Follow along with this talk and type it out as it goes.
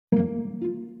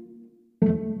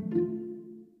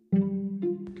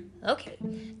Okay,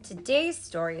 today's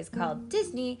story is called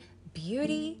Disney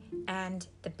Beauty and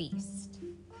the Beast,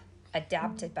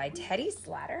 adapted by Teddy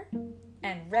Slatter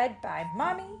and read by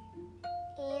Mommy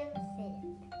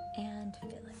and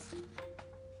Phyllis.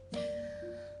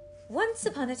 Once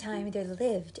upon a time, there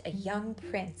lived a young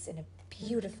prince in a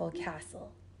beautiful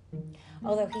castle.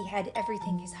 Although he had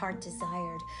everything his heart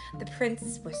desired, the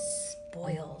prince was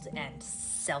spoiled and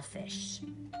selfish.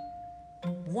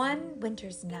 One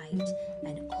winter's night,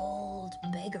 an old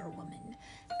beggar woman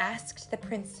asked the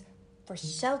prince for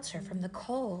shelter from the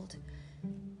cold.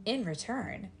 In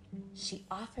return, she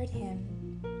offered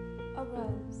him a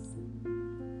rose.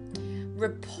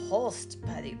 Repulsed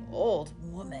by the old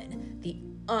woman, the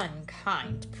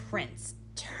unkind prince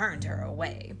turned her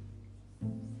away.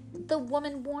 The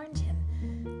woman warned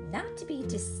him not to be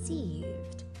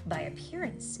deceived by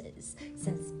appearances,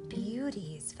 since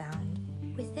beauty is found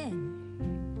within.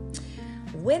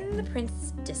 When the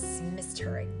prince dismissed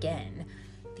her again,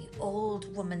 the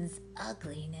old woman's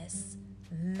ugliness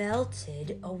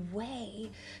melted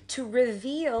away to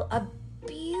reveal a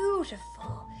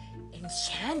beautiful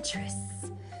enchantress.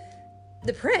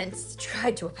 The prince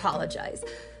tried to apologize,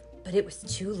 but it was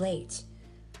too late.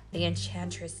 The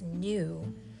enchantress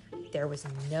knew there was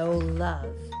no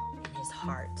love in his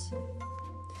heart.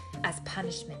 As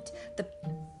punishment, the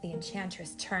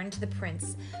enchantress turned the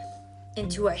prince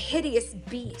into a hideous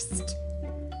beast.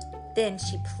 Then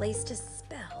she placed a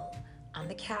spell on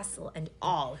the castle and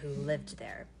all who lived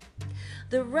there.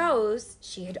 The rose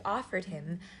she had offered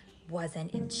him was an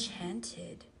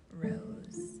enchanted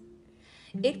rose.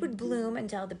 It would bloom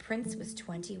until the prince was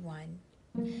 21.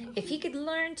 If he could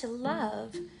learn to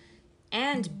love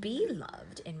and be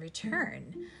loved in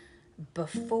return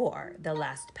before the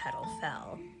last petal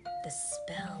fell, the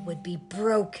spell would be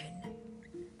broken.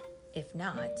 If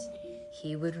not,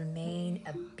 he would remain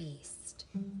a beast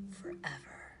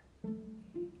forever.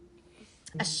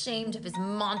 Ashamed of his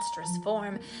monstrous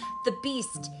form, the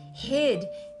beast hid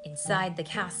inside the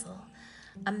castle.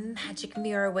 A magic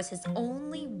mirror was his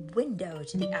only window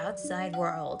to the outside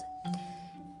world.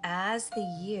 As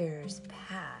the years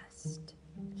passed,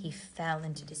 he fell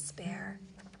into despair.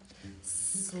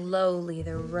 Slowly,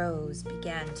 the rose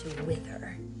began to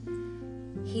wither.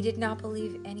 He did not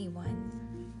believe anyone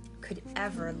could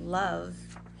ever love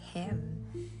him.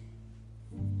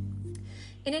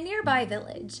 In a nearby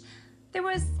village, there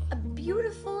was a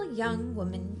beautiful young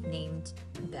woman named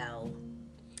Belle.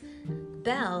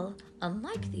 Belle,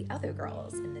 unlike the other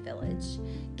girls in the village,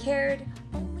 cared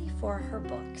only for her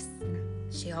books.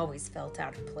 She always felt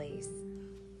out of place.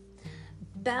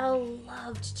 Belle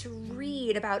loved to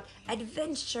read about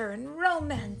adventure and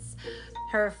romance.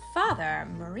 Her father,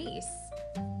 Maurice,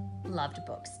 loved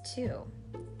books too.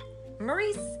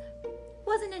 Maurice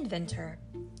was an inventor,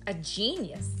 a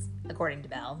genius, according to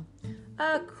Belle,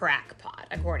 a crackpot,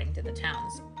 according to the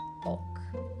townsfolk.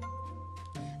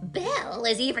 Belle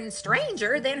is even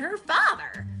stranger than her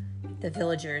father, the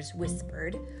villagers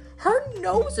whispered. Her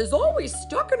nose is always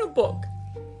stuck in a book,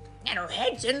 and her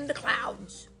head's in the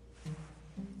clouds.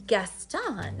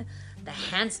 Gaston, the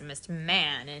handsomest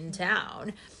man in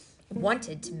town,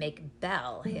 wanted to make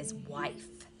Belle his wife.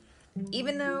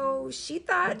 Even though she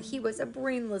thought he was a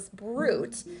brainless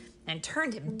brute and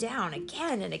turned him down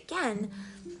again and again,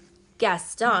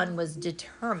 Gaston was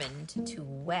determined to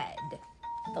wed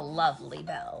the lovely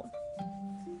Belle.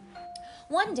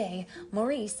 One day,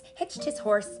 Maurice hitched his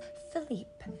horse,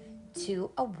 Philippe,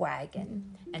 to a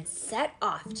wagon and set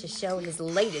off to show his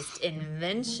latest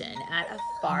invention at a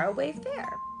faraway fair.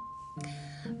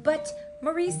 But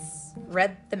Maurice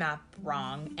read the map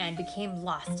wrong and became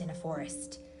lost in a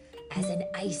forest. As an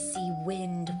icy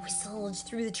wind whistled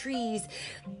through the trees,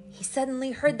 he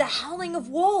suddenly heard the howling of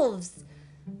wolves.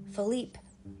 Philippe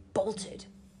bolted,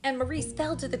 and Maurice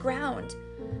fell to the ground.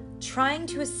 Trying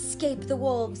to escape the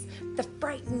wolves, the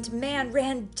frightened man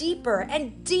ran deeper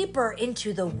and deeper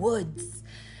into the woods.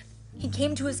 He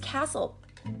came to his castle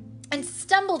and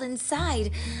stumbled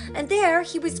inside, and there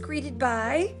he was greeted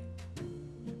by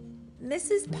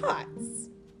Mrs. Potts,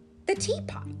 the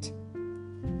teapot,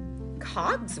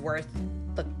 Cogsworth,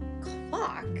 the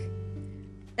clock,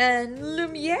 and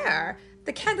Lumiere,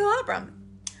 the candelabrum,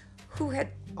 who had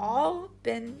all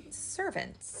been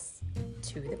servants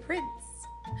to the prince.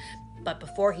 But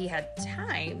before he had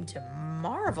time to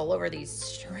marvel over these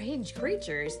strange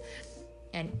creatures,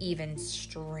 an even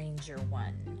stranger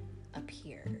one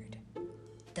appeared,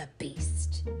 the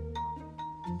beast.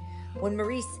 When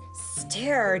Maurice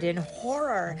stared in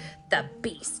horror, the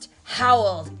beast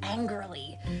howled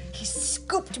angrily. He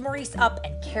scooped Maurice up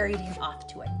and carried him off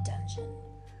to a dungeon.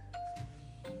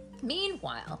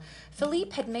 Meanwhile,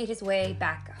 Philippe had made his way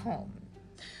back home.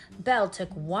 Belle took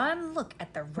one look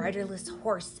at the riderless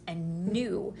horse and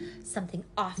knew something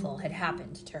awful had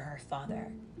happened to her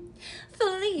father.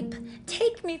 "Philippe,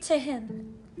 take me to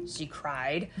him," she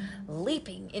cried,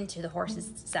 leaping into the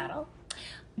horse's saddle.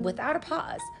 Without a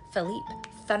pause, Philippe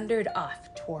thundered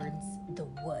off towards the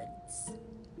woods.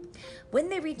 When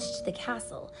they reached the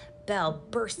castle, Belle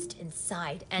burst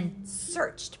inside and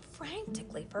searched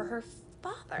frantically for her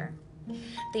father.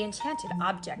 The enchanted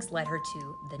objects led her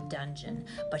to the dungeon,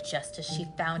 but just as she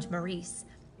found Maurice,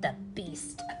 the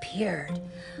beast appeared.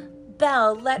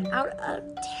 Belle let out a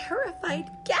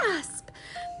terrified gasp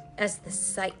at the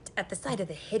sight of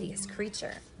the hideous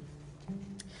creature.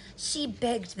 She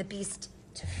begged the beast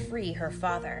to free her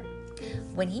father.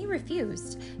 When he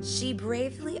refused, she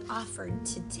bravely offered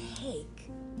to take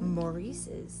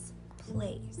Maurice's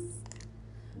place.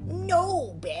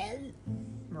 "No, Belle,"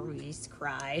 Maurice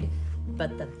cried,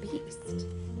 but the beast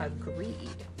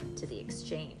agreed to the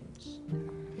exchange.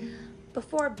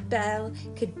 Before Belle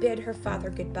could bid her father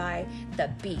goodbye, the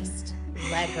beast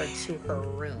led her to her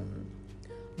room.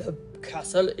 "The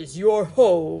castle is your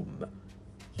home,"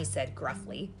 he said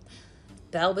gruffly.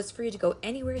 Belle was free to go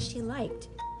anywhere she liked,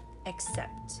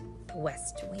 except the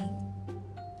West Wing.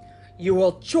 "You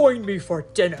will join me for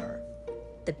dinner,"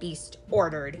 the beast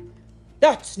ordered.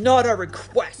 "That's not a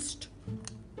request."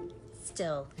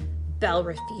 Still, Belle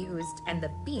refused, and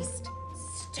the beast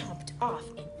stomped off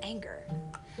in anger.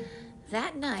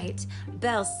 That night,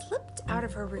 Belle slipped out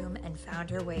of her room and found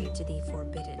her way to the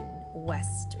forbidden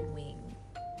West Wing.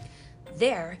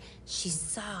 There, she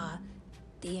saw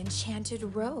the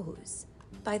enchanted rose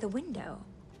by the window.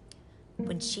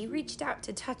 When she reached out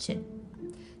to touch it,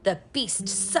 the beast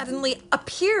suddenly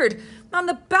appeared on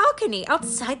the balcony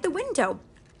outside the window.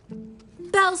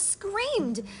 Belle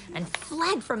screamed and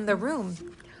fled from the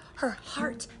room. Her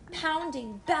heart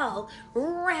pounding, Belle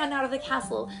ran out of the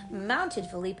castle, mounted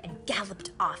Philippe, and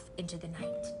galloped off into the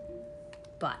night.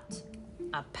 But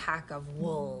a pack of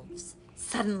wolves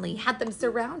suddenly had them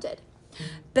surrounded.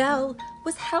 Belle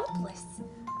was helpless.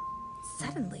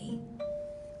 Suddenly,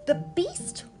 the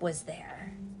beast was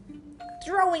there,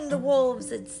 throwing the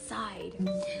wolves aside.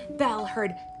 Belle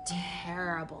heard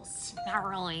terrible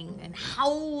snarling and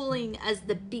howling as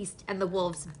the beast and the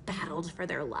wolves battled for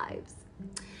their lives.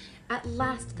 At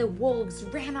last, the wolves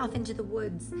ran off into the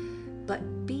woods,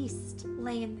 but Beast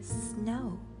lay in the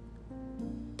snow,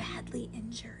 badly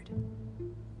injured.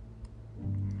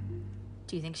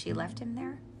 Do you think she left him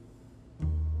there?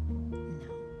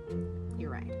 No, you're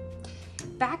right.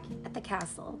 Back at the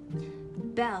castle,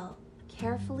 Belle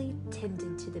carefully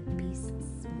tended to the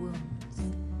beast's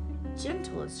wounds.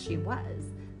 Gentle as she was,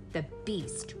 the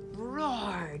beast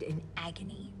roared in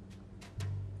agony.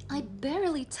 "I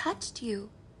barely touched you,"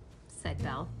 said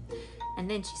Belle, and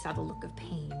then she saw the look of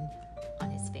pain on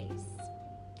his face.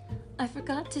 "I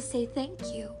forgot to say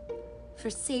thank you for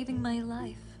saving my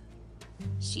life,"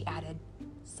 she added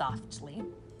softly.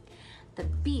 The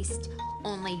beast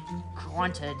only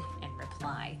grunted in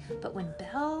reply, but when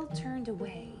Belle turned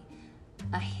away,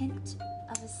 a hint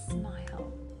of a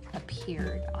smile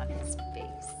appeared on his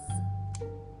face.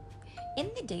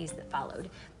 In the days that followed,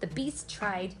 the beast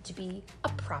tried to be a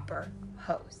proper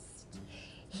host.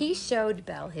 He showed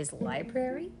Belle his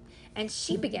library, and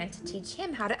she began to teach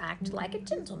him how to act like a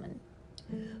gentleman.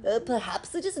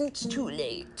 "Perhaps it isn't too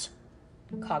late,"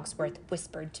 Cogsworth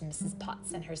whispered to Mrs.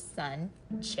 Potts and her son,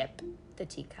 Chip, the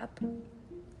teacup.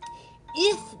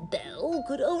 "If Belle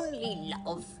could only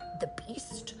love the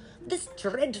beast, this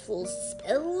dreadful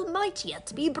spell might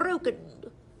yet be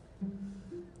broken."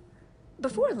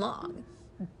 Before long,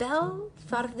 Belle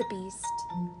thought of the beast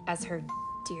as her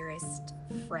dearest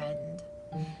friend,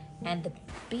 and the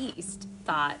beast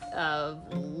thought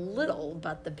of little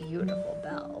but the beautiful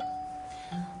Belle.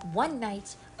 One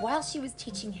night, while she was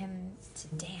teaching him to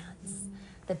dance,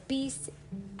 the beast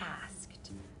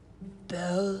asked,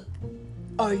 "Belle,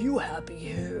 are you happy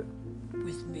here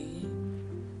with me?"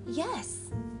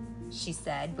 "Yes," she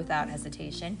said without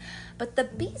hesitation, but the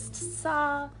beast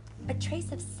saw a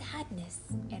trace of sadness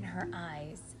in her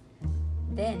eyes.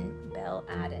 Then Belle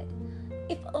added,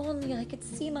 "If only I could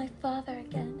see my father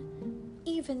again,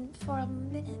 even for a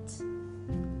minute."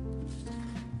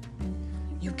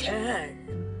 "You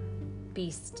can,"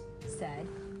 Beast said,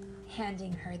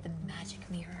 handing her the magic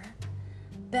mirror.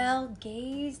 Belle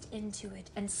gazed into it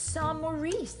and saw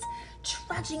Maurice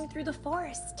trudging through the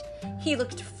forest. He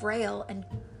looked frail and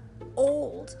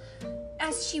old.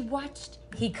 As she watched,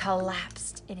 he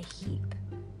collapsed in a heap.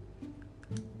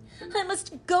 "I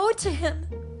must go to him,"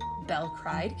 Belle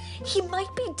cried. "He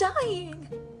might be dying."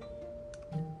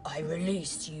 I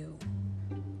release you,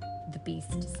 the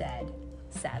beast said,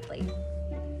 sadly.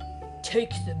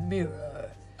 Take the mirror,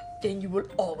 then you will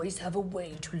always have a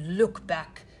way to look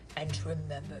back and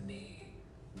remember me.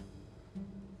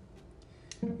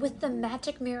 With the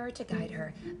magic mirror to guide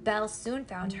her, Belle soon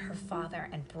found her father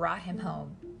and brought him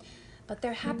home. But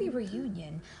their happy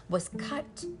reunion was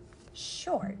cut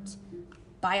short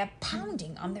by a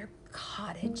pounding on their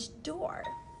cottage door.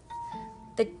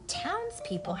 The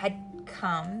townspeople had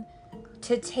come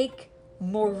to take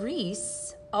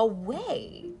Maurice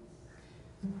away.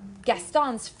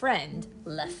 Gaston's friend,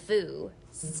 LeFou,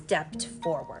 stepped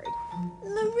forward.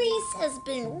 Maurice has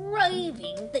been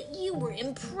raving that you were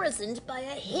imprisoned by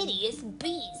a hideous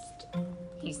beast,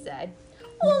 he said.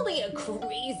 Only a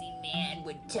crazy man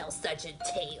would tell such a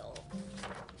tale.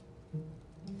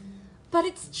 But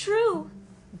it's true,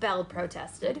 Belle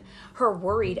protested. Her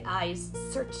worried eyes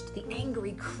searched the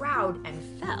angry crowd and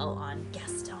fell on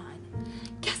Gaston.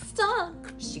 Gaston,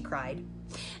 she cried.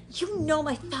 You know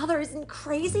my father isn't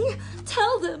crazy.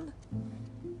 Tell them.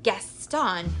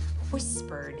 Gaston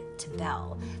whispered to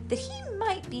Belle that he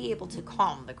might be able to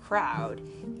calm the crowd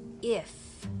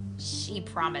if she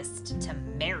promised to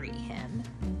marry him.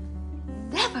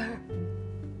 Never,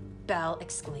 Belle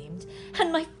exclaimed.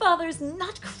 And my father's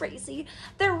not crazy.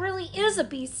 There really is a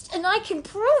beast, and I can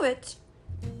prove it.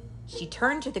 She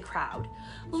turned to the crowd.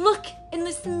 Look in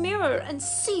this mirror and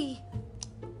see.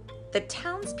 The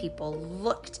townspeople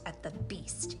looked at the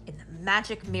beast in the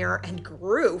magic mirror and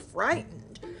grew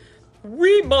frightened.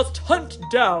 We must hunt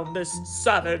down this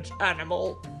savage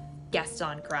animal,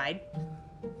 Gaston cried.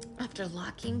 After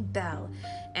locking Belle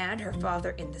and her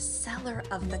father in the cellar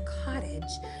of the cottage,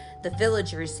 the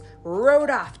villagers rode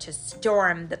off to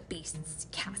storm the beast's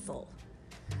castle.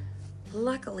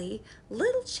 Luckily,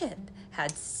 little Chip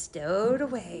had stowed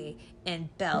away in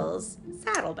Belle's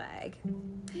saddlebag.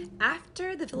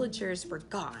 After the villagers were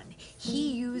gone,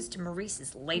 he used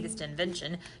Maurice's latest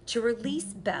invention to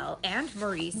release Belle and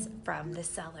Maurice from the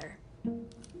cellar.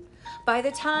 By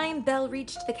the time Belle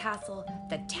reached the castle,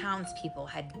 the townspeople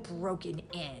had broken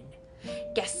in.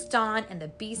 Gaston and the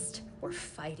beast were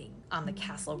fighting on the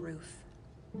castle roof.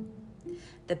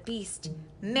 The beast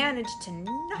managed to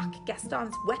knock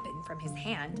Gaston's weapon from his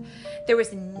hand. There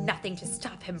was nothing to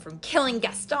stop him from killing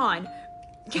Gaston.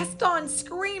 Gaston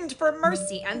screamed for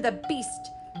mercy, and the beast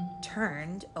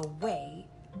turned away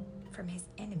from his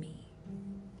enemy.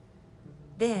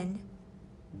 Then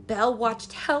Belle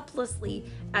watched helplessly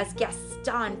as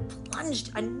Gaston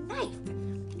plunged a knife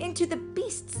into the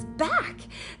beast's back.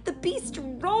 The beast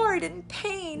roared in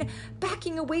pain.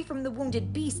 Backing away from the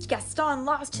wounded beast, Gaston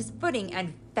lost his footing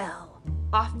and fell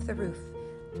off the roof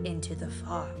into the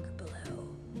fog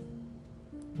below.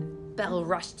 Belle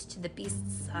rushed to the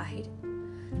beast's side.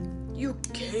 You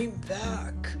came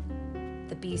back,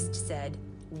 the beast said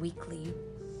weakly.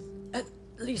 At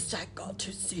least I got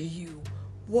to see you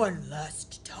one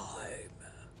last time.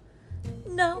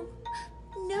 No,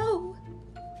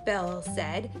 Belle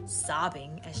said,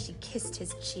 sobbing as she kissed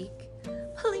his cheek.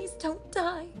 Please don't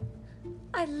die.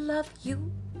 I love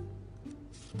you.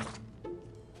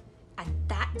 At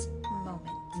that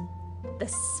moment, the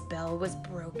spell was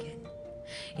broken.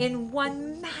 In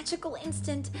one magical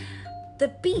instant, the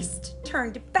beast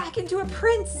turned back into a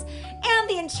prince, and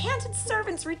the enchanted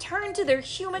servants returned to their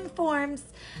human forms.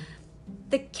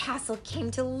 The castle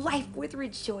came to life with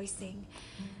rejoicing.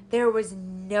 There was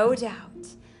no doubt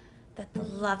that the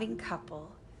loving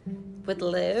couple would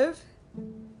live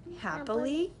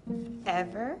happily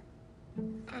ever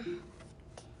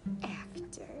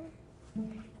after.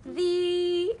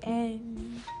 The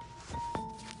end.